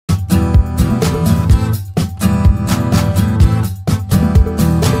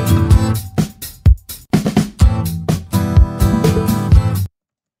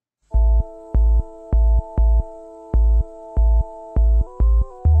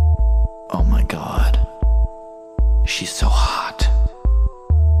Oh my God, she's so hot.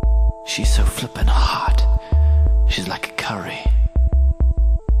 She's so flippin' hot. She's like a curry.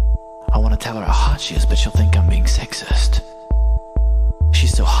 I wanna tell her how hot she is, but she'll think I'm being sexist.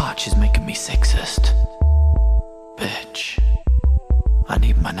 She's so hot, she's making me sexist. Bitch. I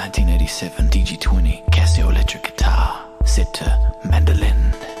need my 1987 DG20 Casio electric guitar set to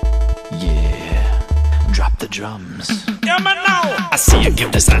mandolin. Yeah. Drop the drums. Yeah, man, now I see you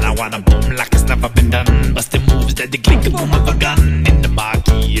give the sign, I wanna boom like it's never been done. Bustin' moves that they click a boom of a gun. In the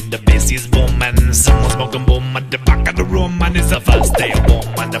marquee, in the bass is boom, and someone's smoking boom at the back of the room. And it's the first day of boom,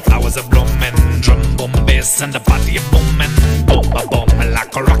 and the flowers are blooming. Drum, boom, bass, and the party is booming. Boom, a boom,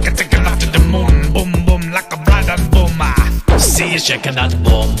 like a rocket taking off to the moon. Boom, boom, like a bride and boom. See you shaking that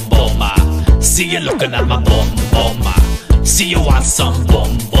boom, boom. See you looking at my boom, boom. See you want some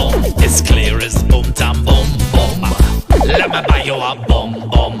boom, boom. It's clear as boom, time, boom, boom. Let me buy you a boom,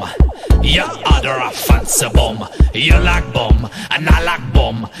 boom. You order a fancy boom. You like boom, and I like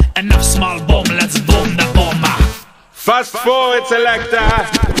boom. Enough small boom, let's boom the boom. Fast forward, selector.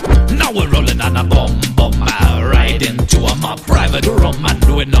 Now we're rolling on a boom, boom. Right into my private room, and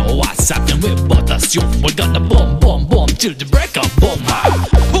we know what's happening. We both assume we're gonna boom, boom, boom till the break of boom.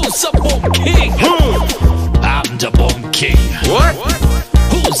 Who's a boom king? Who? I'm the boom king. What?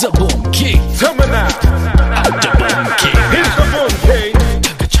 Who's the boom king? Tell me now. I'm the boom king. He's the boom king.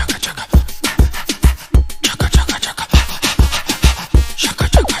 Chugga, chugga, chugga. Chugga, chugga, chugga. Chugga,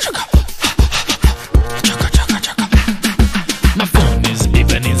 chugga, chugga. Chugga, chugga, chugga. My phone is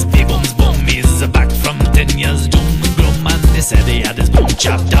beeping, his beep-boom's boom. He's back from 10 years doom and gloom. And they said he had his boom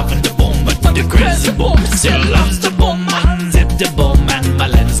chopped off in the boom, but the crazy boom still loves the boom. And zip the boom, and my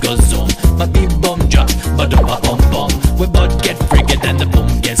lens goes zoom. My beep boom drop, but the boom boom. We both get freaky, then the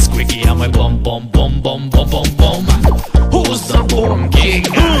boom gets squeaky, and we boom boom boom boom boom boom boom. Who's the boom king?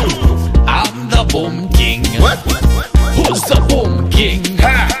 I'm the boom king. What? Who's the boom king?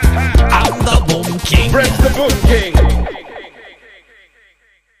 I'm the boom king. Break the boom king.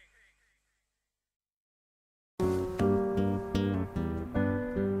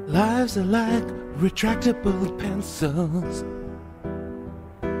 Lives are like retractable pencils.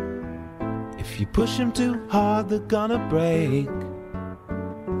 If you push them too hard, they're gonna break.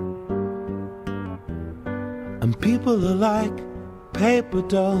 And people are like paper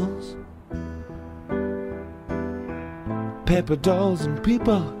dolls. Paper dolls and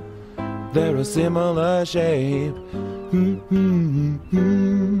people, they're a similar shape.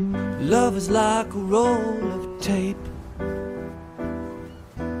 Love is like a roll of tape.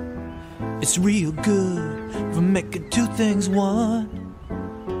 It's real good for making two things one.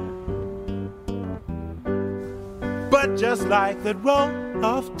 But just like that roll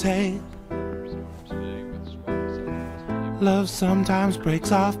of tape, love sometimes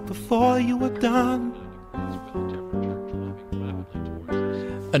breaks off before you are done.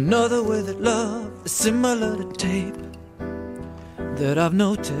 Another way that love is similar to tape that I've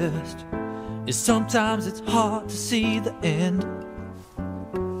noticed is sometimes it's hard to see the end.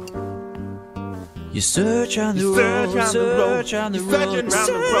 You search on the road, search on the road,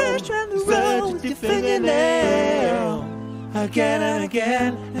 search on the road with your fingernail, again and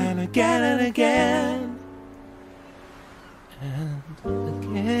again and again and again and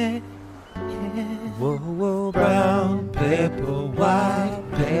again. Whoa, whoa, brown paper, white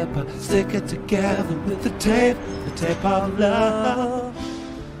paper, stick it together with the tape of love,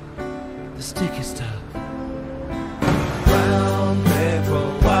 the sticky stuff. Brown paper,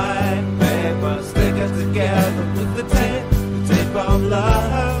 white paper, stick it together with the tape of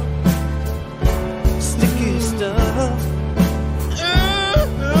love, sticky stuff.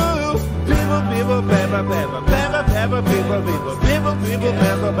 People, paper, paper, paper, paper, people, paper,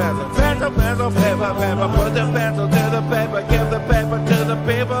 pencil, paper, put the pencil to the paper, give the paper to the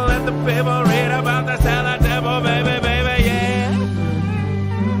people, and the people read about the salad table, baby, yeah.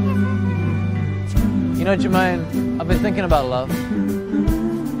 You know, Jermaine, I've been thinking about love.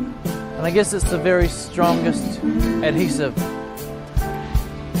 And I guess it's the very strongest adhesive.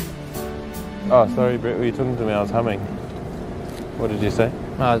 Oh, sorry, Brett, were you talking to me? I was humming. What did you say?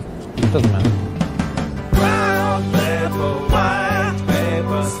 No, it doesn't matter. Brown paper, white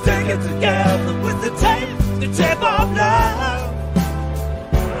paper, stick it together with the tape of love.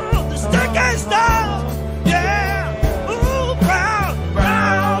 The sticky stuff, yeah. Ooh,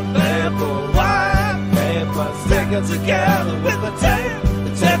 brown paper, white paper, stick it together with the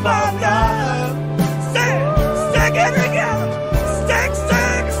tape of love.